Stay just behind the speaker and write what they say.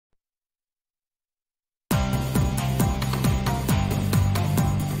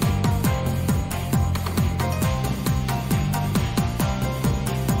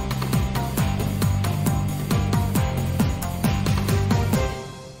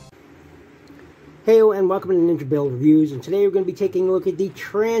Heyo and welcome to Ninjabill Reviews, and today we're going to be taking a look at the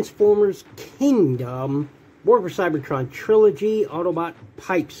Transformers Kingdom War for Cybertron Trilogy Autobot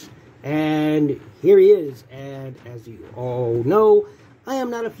Pipes. And here he is, and as you all know, I am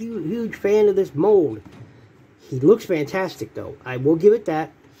not a huge fan of this mold. He looks fantastic though, I will give it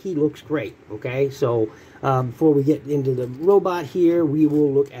that. He looks great, okay? So, before we get into the robot here, we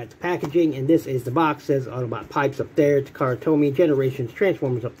will look at the packaging, and this is the box. It says Autobot Pipes up there, Takara Tomy, Generations,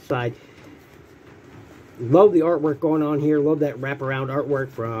 Transformers up the side. Love the artwork going on here. Love that wraparound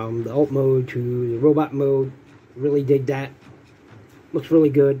artwork from the alt mode to the robot mode. Really dig that. Looks really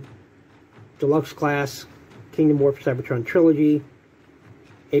good. Deluxe class. Kingdom War for Cybertron Trilogy.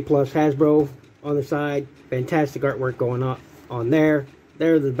 A+ Hasbro on the side. Fantastic artwork going on there.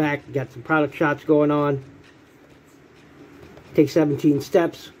 There at the back, got some product shots going on. Take 17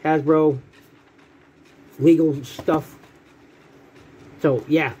 steps. Hasbro. Legal stuff. So,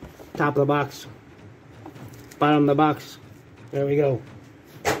 yeah. Top of the box. Bottom of the box. There we go.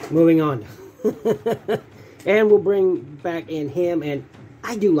 Moving on. And we'll bring back in him, and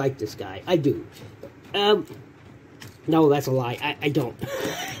I do like this guy. I do. No, that's a lie. I don't.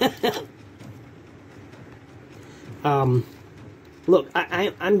 Look,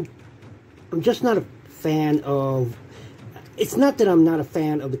 I'm just not a fan of... It's not that I'm not a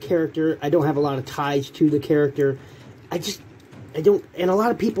fan of the character. I don't have a lot of ties to the character. I don't... And a lot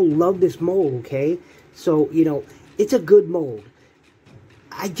of people love this mold, okay? So, you know, it's a good mold.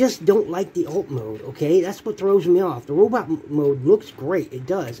 I just don't like the alt mode, okay? That's what throws me off. The robot mode looks great. It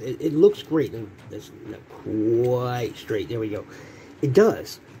does. It looks great. That's not quite straight. There we go. It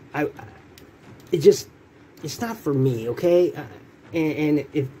does. It's not for me, okay? And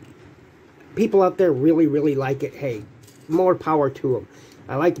if people out there really like it, hey, more power to them.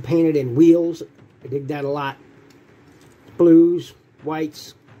 I like to paint it in wheels. I dig that a lot. Blues,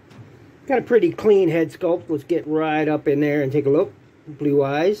 whites. Got a pretty clean head sculpt. Let's get right up in there and take a look. Blue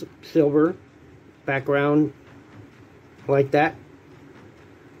eyes, silver background, like that.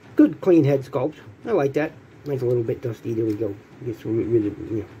 Good clean head sculpt. I like that. Mine's a little bit dusty. There we go. Gets really,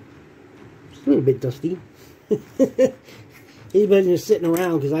 you know, it's a little bit dusty. He's been just sitting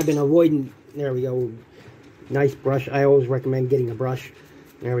around because I've been avoiding. There we go. Nice brush. I always recommend getting a brush.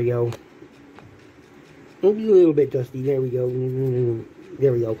 There we go. A little bit dusty. There we go.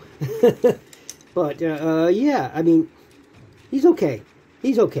 There we go. But, yeah, I mean, he's okay.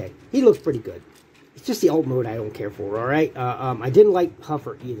 He's okay. He looks pretty good. It's just the alt mode I don't care for, alright? I didn't like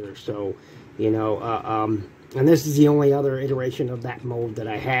Huffer either, so, you know, and this is the only other iteration of that mold that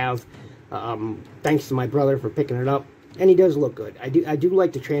I have. Thanks to my brother for picking it up. And he does look good. I do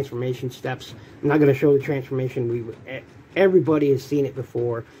like the transformation steps. I'm not going to show the transformation. Everybody has seen it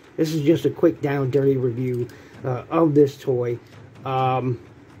before. This is just a quick down dirty review of this toy. I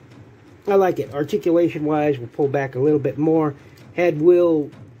like it. Articulation wise, we'll pull back a little bit more. Head will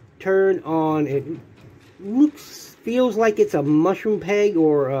turn on. It feels like it's a mushroom peg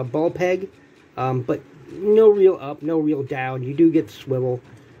or a ball peg, but no real up, no real down. You do get the swivel.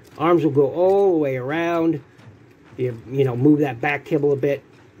 Arms will go all the way around. You know, move that back kibble a bit.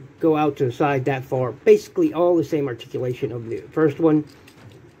 Go out to the side that far. Basically all the same articulation of the first one.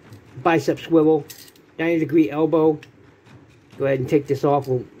 Bicep swivel. 90-degree elbow. Go ahead and take this off.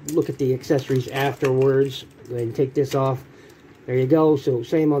 We'll look at the accessories afterwards. Go ahead and take this off. There you go. So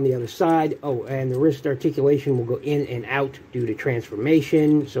same on the other side. Oh, and the wrist articulation will go in and out due to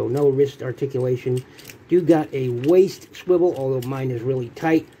transformation. So no wrist articulation. Do got a waist swivel, although mine is really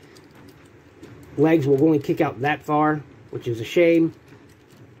tight. Legs will only kick out that far, which is a shame.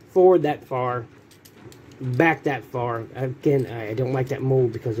 Forward that far. Back that far. Again, I don't like that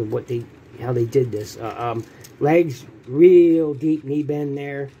mold because of how they did this. Legs, real deep knee bend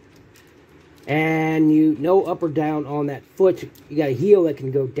there. And no up or down on that foot. You got a heel that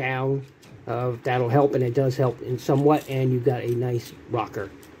can go down. That'll help, and it does help in somewhat. And you've got a nice rocker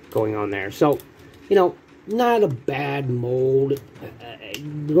going on there. So, you know, not a bad mold.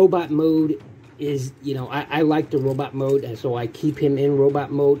 Robot mode is, you know, I like the robot mode, and so I keep him in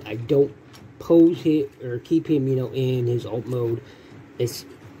robot mode. I don't pose him or keep him, you know, in his alt mode. It's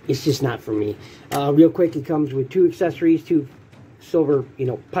just not for me. Real quick, it comes with 2 accessories, 2 silver, you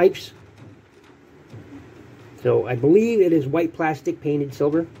know, pipes. So I believe it is white plastic painted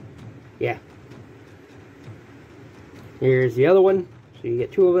silver. Yeah. Here's the other one. So you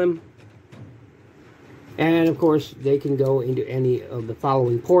get 2 of them. And of course, they can go into any of the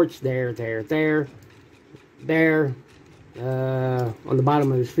following ports. There. On the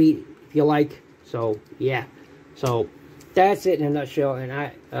bottom of his feet, if you like. So, yeah. So, that's it in a nutshell.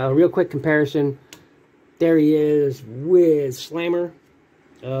 And real quick comparison. There he is with Slammer.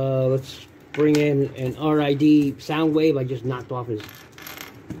 Let's bring in an RID sound wave. I just knocked off his...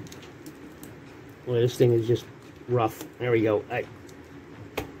 Well, this thing is just rough. There we go.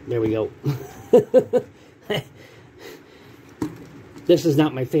 There we go. This is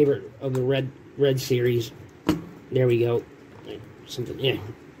not my favorite of the red series. There we go. Something, yeah.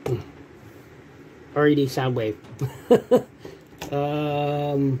 RED Soundwave.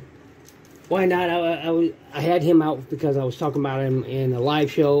 Why not? I had him out because I was talking about him in a live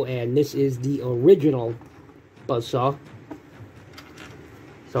show, and this is the original buzzsaw.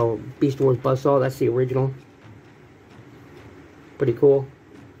 So, Beast Wars buzzsaw, that's the original. Pretty cool.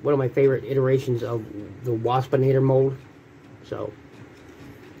 One of my favorite iterations of the Waspinator mold. So,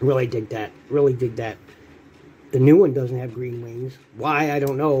 really dig that. Really dig that. The new one doesn't have green wings. Why, I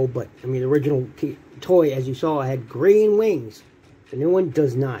don't know, but, I mean, the original toy, as you saw, had green wings. The new one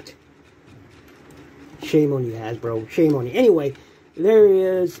does not. Shame on you, Hasbro. Shame on you. Anyway, there he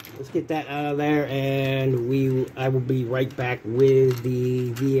is. Let's get that out of there, and I will be right back with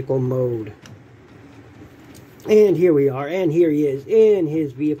the vehicle mode. And here we are, and here he is in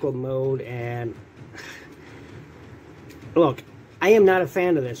his vehicle mode, and look, I am not a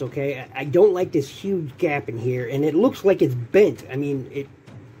fan of this, okay? I don't like this huge gap in here, and it looks like it's bent. I mean, it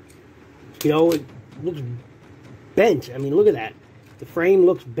looks bent. I mean, look at that. The frame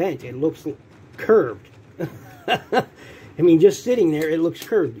looks bent. It looks curved. I mean, just sitting there, it looks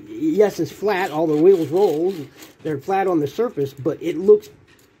curved. Yes, it's flat. All the wheels roll. They're flat on the surface, but it looks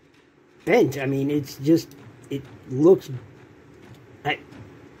bent. I mean, it's just, it looks...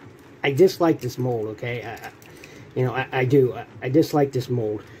 I dislike this mold, okay? I do. I dislike this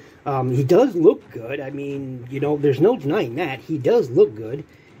mold. He does look good. I mean, there's no denying that. He does look good.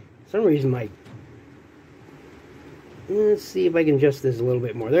 For some reason, let's see if I can adjust this a little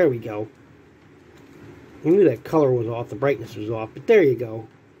bit more. There we go. I knew that color was off. The brightness was off. But there you go.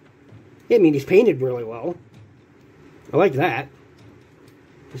 Yeah, I mean, he's painted really well. I like that.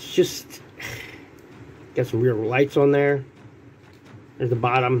 It's just... Got some rear lights on there. There's the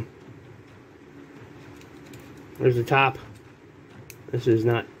bottom. There's the top. This is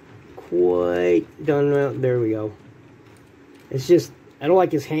not quite done well. There we go. It's just, I don't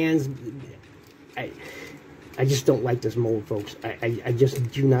like his hands. I just don't like this mold, folks. I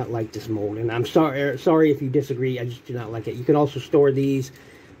just do not like this mold. And I'm sorry if you disagree. I just do not like it. You can also store these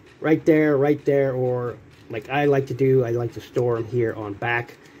right there, or like I like to do, I like to store them here on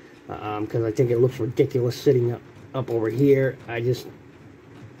back. Because I think it looks ridiculous sitting up over here. I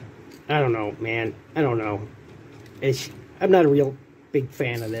don't know, man. I don't know. I'm not a real big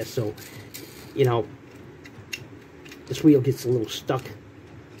fan of this, so, this wheel gets a little stuck.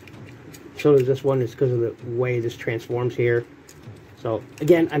 So does this one. It's because of the way this transforms here. So,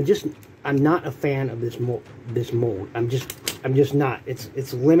 again, I'm not a fan of this mold. I'm just not.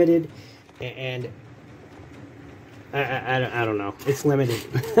 It's limited, and I don't know. It's limited.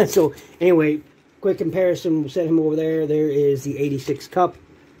 So, anyway, quick comparison. We'll set him over there. There is the 86 Cup.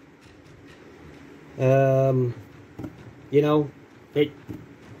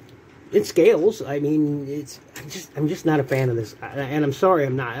 It scales. I mean, I'm just not a fan of this. And I'm sorry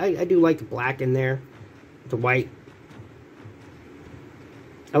I'm not. I do like the black in there. The white.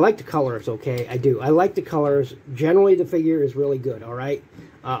 I like the colors, okay? I do. I like the colors. Generally, the figure is really good, all right?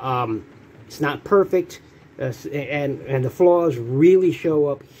 It's not perfect. And the flaws really show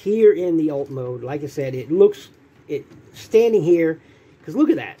up here in the alt mode. Like I said, it standing here, because look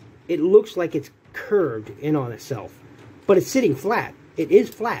at that. It looks like it's curved in on itself, but it's sitting flat. It is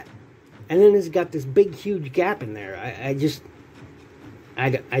flat, and then it's got this big, huge gap in there.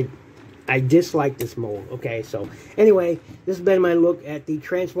 I dislike this mold. Okay, so anyway, this has been my look at the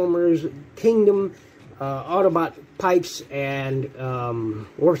Transformers Kingdom Autobot pipes and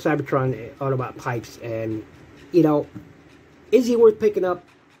or Cybertron Autobot pipes, and is he worth picking up?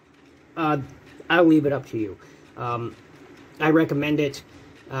 I'll leave it up to you. I recommend it.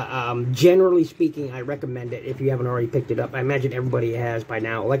 Generally speaking, I recommend it if you haven't already picked it up. I imagine everybody has by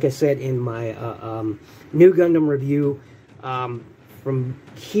now. Like I said in my new Gundam review, from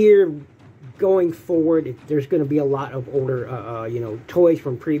here going forward, there's going to be a lot of older, toys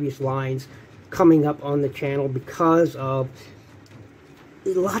from previous lines coming up on the channel because of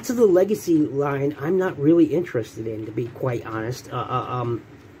lots of the legacy line I'm not really interested in, to be quite honest. I'm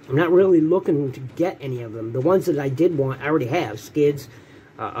not really looking to get any of them. The ones that I did want, I already have. Skids,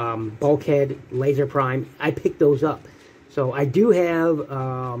 Bulkhead, Laser Prime, I picked those up. So I do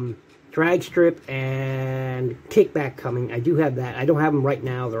have Drag Strip and Kickback coming. I do have that. I don't have them right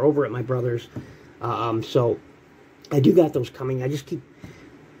now. They're over at my brother's. So I do got those coming. I just keep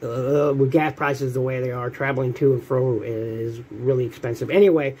with gas prices the way they are, traveling to and fro is really expensive.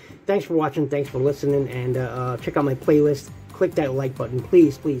 Anyway, thanks for watching, thanks for listening, and check out my playlist. Click that like button,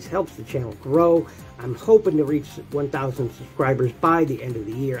 please, please. Helps the channel grow. I'm hoping to reach 1,000 subscribers by the end of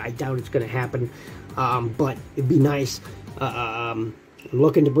the year. I doubt it's going to happen, but it'd be nice. I'm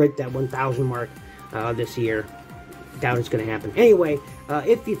looking to break that 1,000 mark this year. Doubt it's going to happen. Anyway,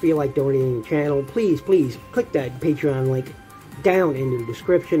 if you feel like donating the channel, please, please click that Patreon link down in the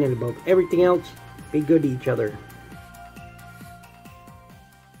description, and above everything else, be good to each other.